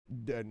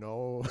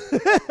No.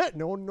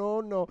 No,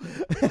 no, no.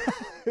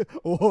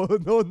 Oh,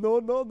 no, no,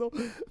 no, no.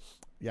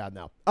 Yeah,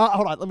 no.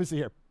 Hold on. Let me see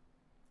here.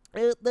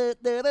 I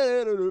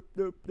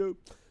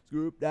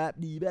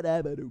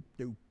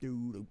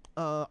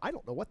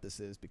don't know what this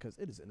is because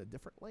it is in a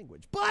different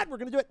language, but we're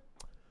going to do it.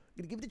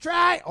 Going to give it a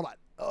try. Hold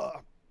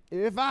on.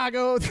 If I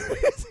go through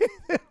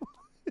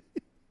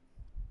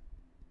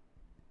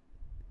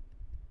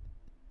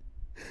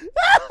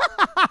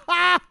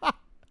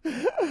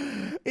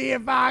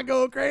if I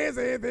go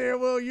crazy, then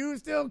will you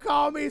still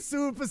call me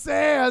Super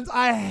Sans?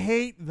 I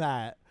hate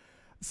that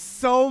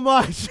so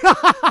much.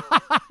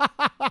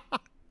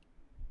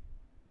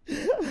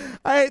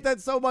 I hate that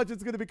so much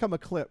it's going to become a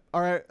clip. All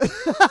right.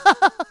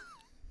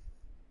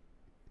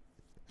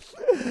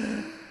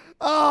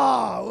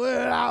 Oh,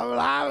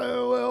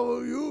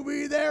 will you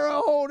be there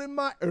holding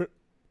my...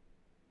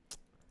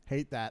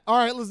 Hate that. All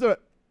right, let's do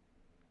it.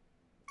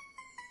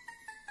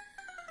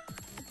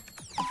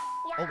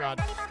 Oh,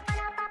 God.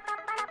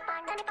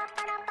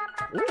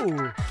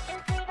 Ooh.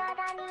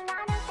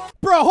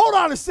 Bro, hold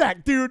on a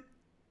sec, dude.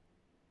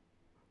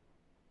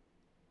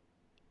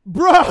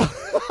 Bro.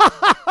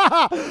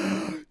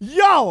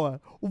 Yo,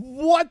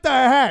 what the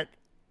heck?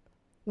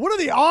 What are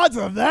the odds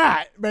of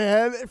that,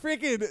 man?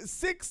 Freaking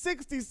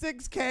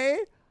 666K?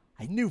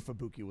 I knew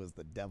Fubuki was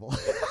the devil.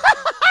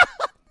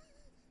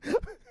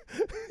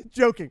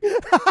 Joking.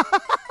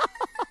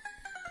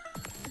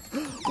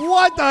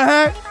 What the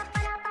heck?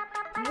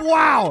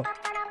 Wow.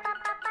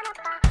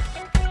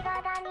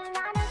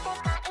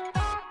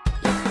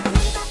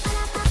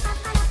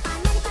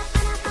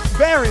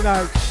 Very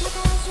nice.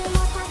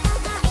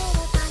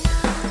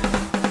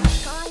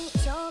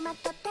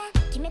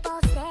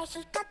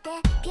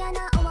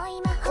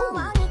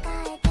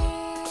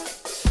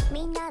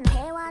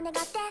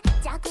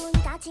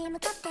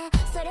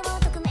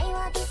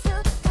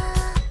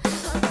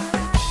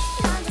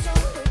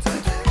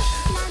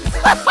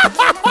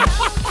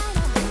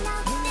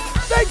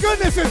 Thank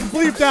goodness it's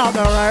bleeped out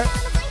though, right?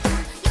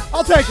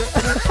 I'll take it.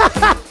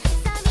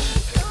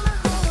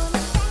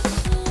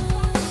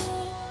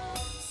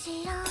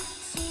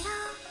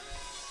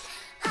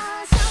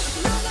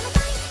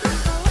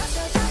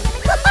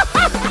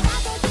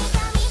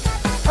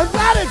 I'm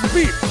glad it's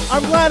beat.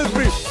 I'm glad it's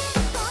beat.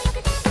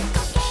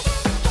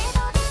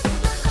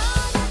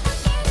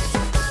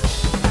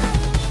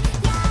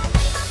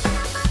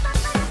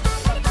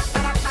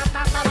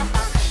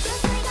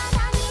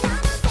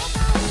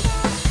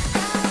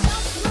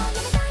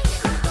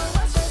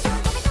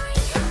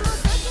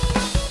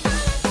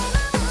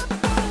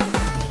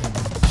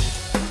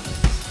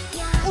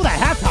 Oh, that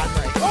halftime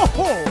break.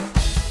 Oh!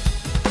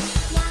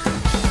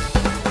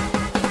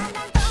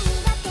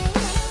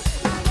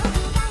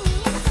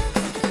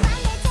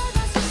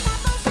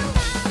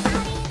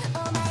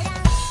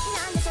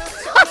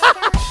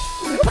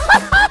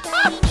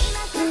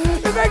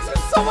 It makes it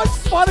so much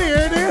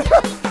funnier, dude.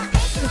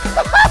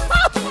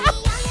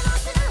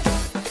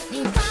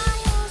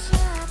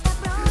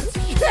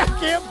 Yeah, I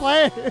can't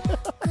play it.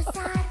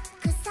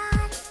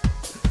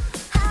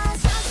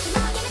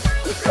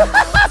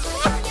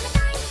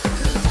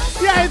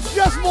 Yeah, it's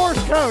just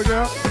Morse code, you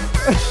know?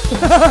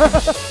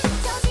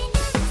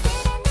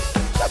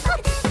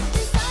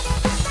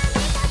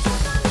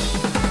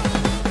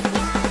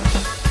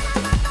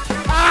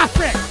 Ah,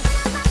 frick!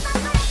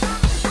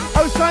 I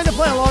was trying to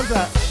play along to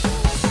that.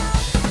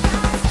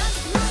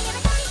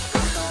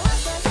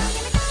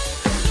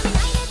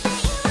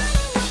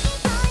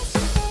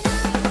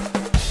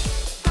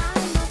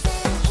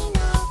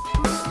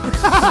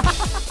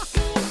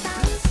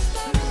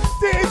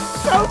 Dude, it's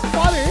so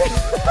funny.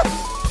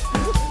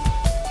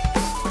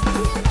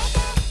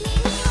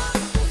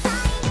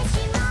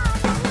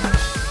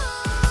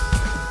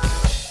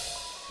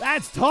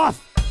 That's tough.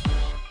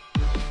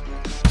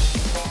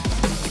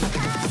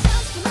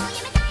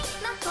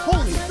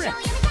 Holy frick.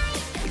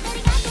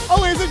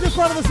 Oh, is it just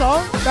part of the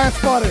song? That's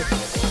funny.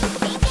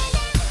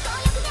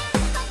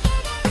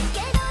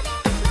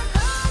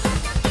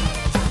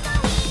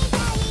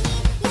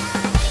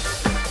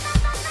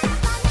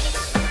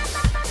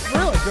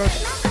 Really good.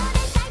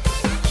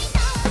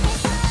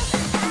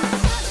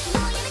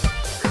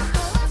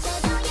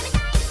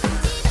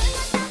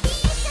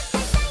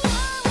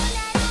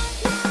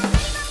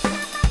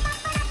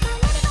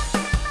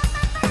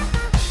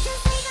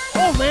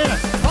 Oh man,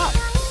 that's tough.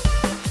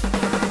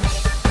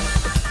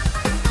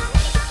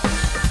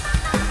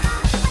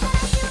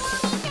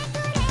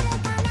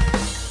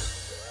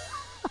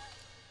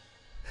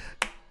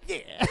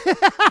 Yeah.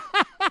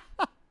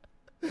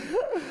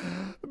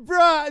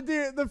 Bruh,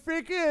 dude,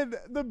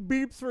 the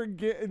beeps were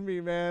getting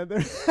me, man.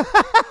 The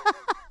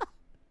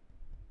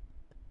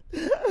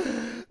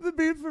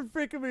beeps were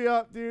freaking me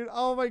up, dude.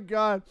 Oh my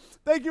God.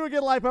 Thank you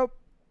again, Lipo.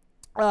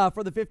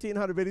 For the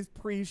 1,500 biddies,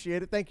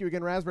 appreciate it. Thank you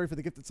again, Raspberry, for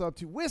the gifted sub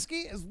to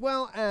Whiskey, as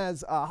well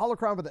as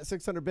Holocron for that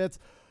 600 bits.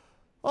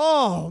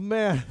 Oh,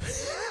 man.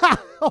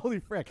 Holy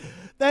frick.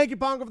 Thank you,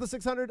 Pongo, for the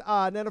 600.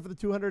 Nano for the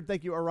 200.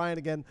 Thank you, Orion,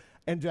 again,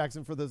 and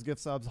Jackson for those gift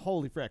subs.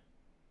 Holy frick.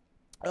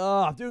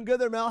 Doing good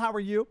there, Mel. How are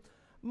you?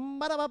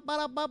 God,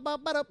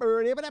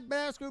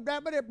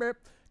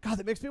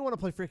 that makes me want to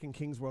play freaking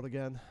King's World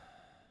again.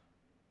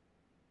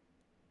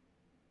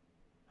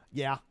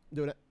 Yeah,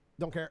 doing it.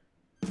 Don't care.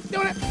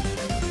 Doing it.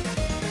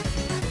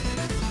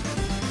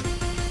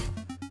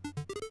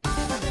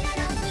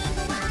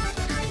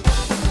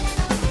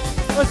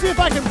 Let's see if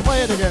I can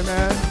play it again,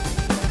 man.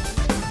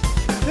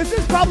 This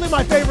is probably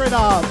my favorite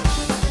song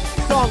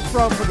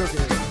from Fubuki,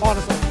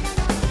 honestly.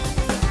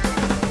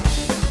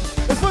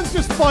 This one's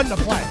just fun to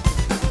play.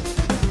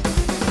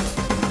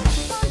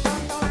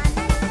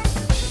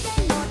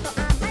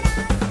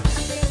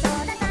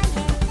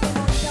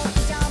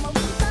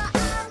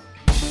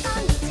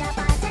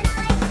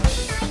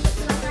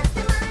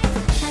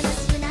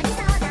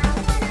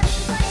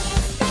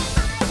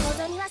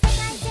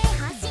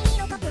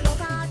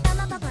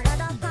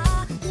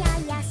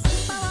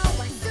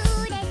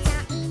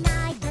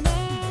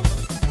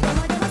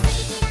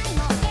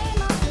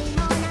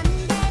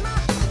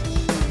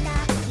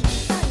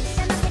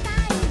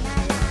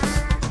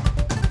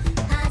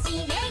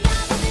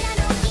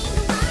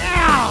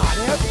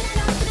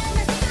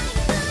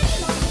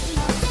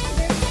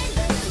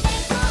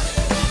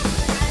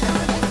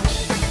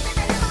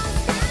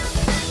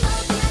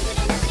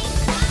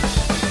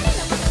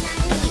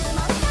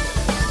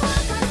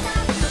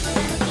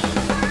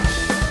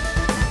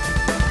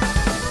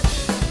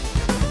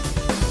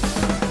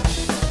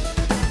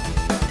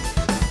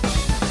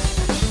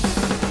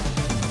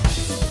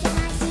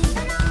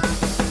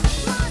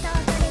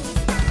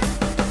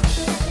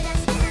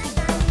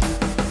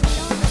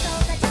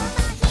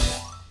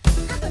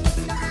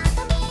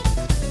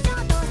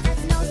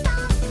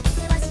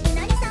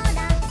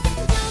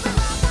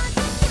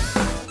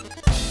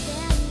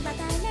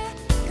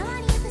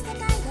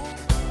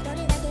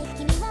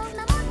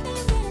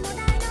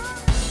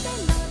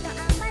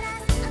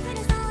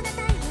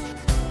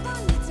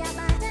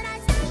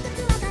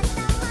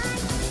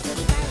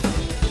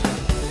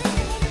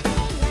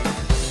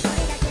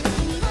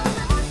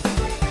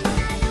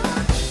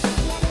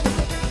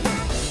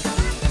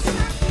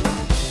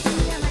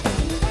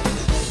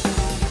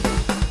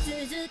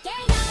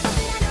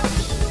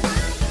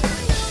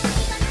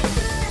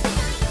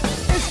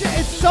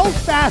 So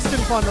fast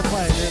and fun to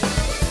play, dude.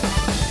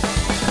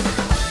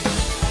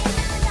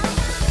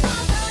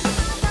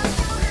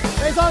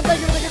 Jason, thank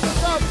you for the gift of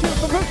sub to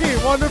Fubuki.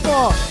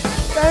 Wonderful.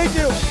 Thank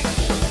you.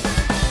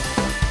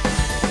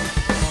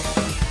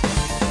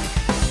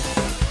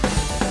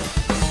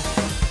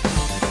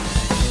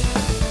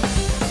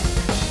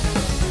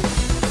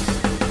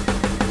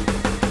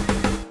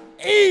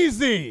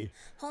 Easy.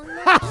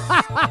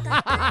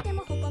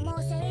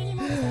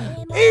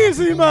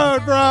 Easy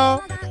mode,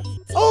 bro.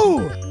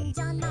 Oh.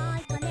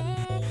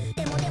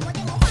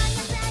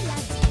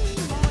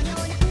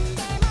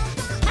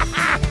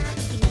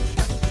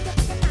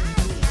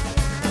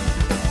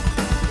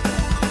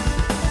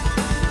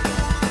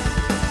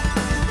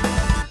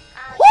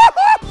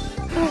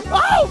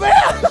 Oh,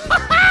 man!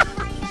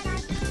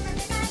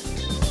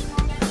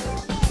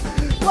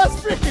 Let's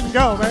freaking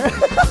go, man.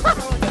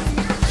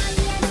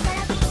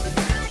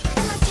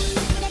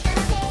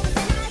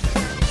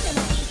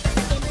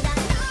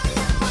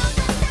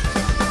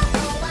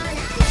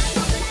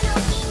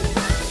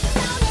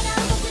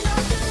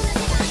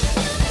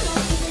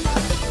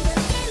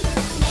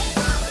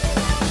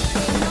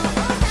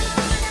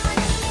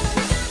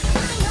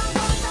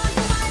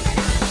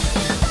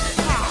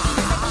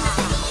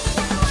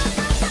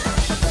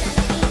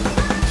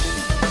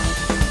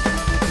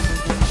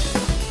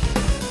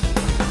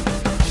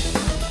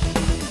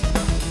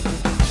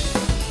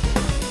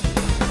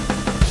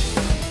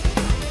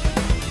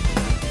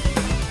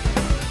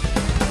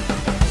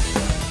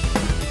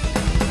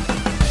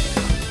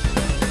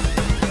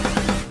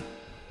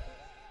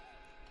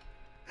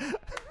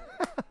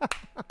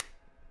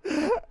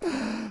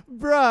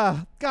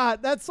 Bruh,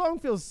 God, that song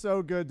feels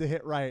so good to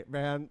hit right,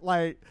 man.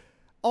 Like,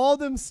 all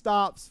them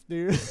stops,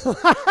 dude.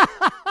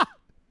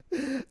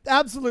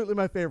 Absolutely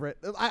my favorite.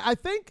 I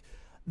think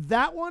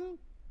that one,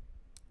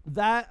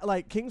 that,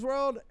 like, King's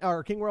World,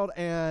 or King World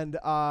and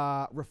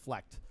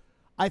Reflect.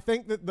 I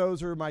think that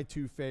those are my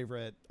two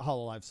favorite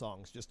Hololive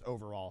songs, just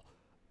overall.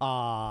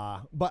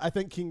 But I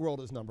think King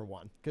World is number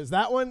one, because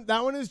that one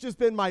has just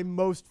been my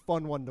most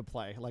fun one to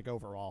play, like,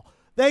 overall.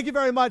 Thank you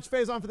very much,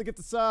 Faison, for the gift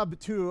of sub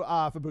to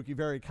Fubuki.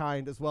 Very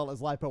kind, as well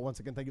as Lipo. Once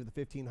again, thank you for the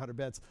 1,500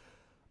 bits.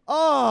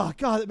 Oh,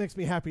 God, it makes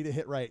me happy to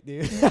hit right,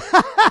 dude.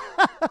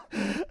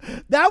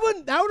 that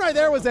one right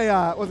there was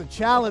a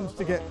challenge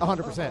to get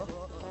 100%.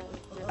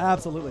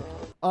 Absolutely.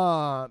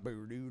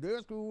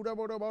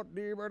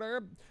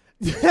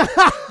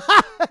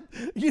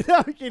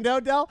 You know,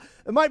 Del,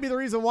 it might be the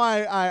reason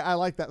why I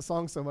like that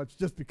song so much,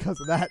 just because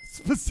of that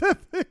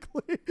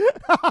specifically.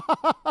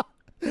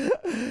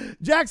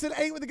 Jackson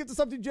 8 with the gift of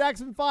sub to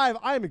Jackson 5.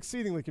 I am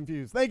exceedingly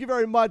confused. Thank you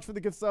very much for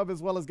the gift sub,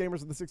 as well as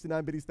Gamers with the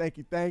 69 biddies.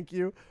 Thank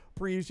you.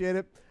 Appreciate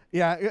it.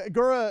 Yeah,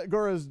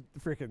 Gura's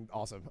freaking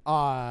awesome.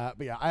 But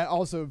yeah, I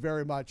also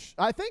very much,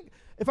 I think,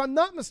 if I'm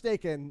not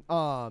mistaken,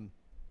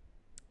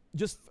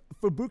 just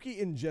Fubuki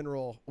in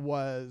general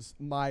was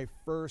my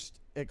first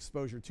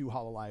exposure to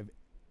Hololive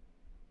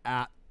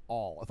at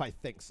all. If I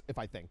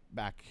think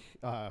back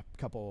a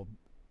couple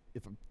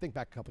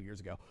years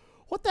ago.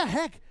 What the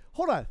heck?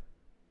 Hold on.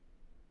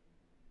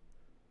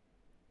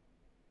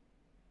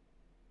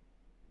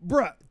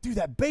 Bruh, dude,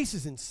 that bass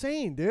is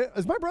insane, dude.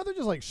 Is my brother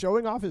just like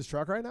showing off his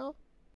truck right now?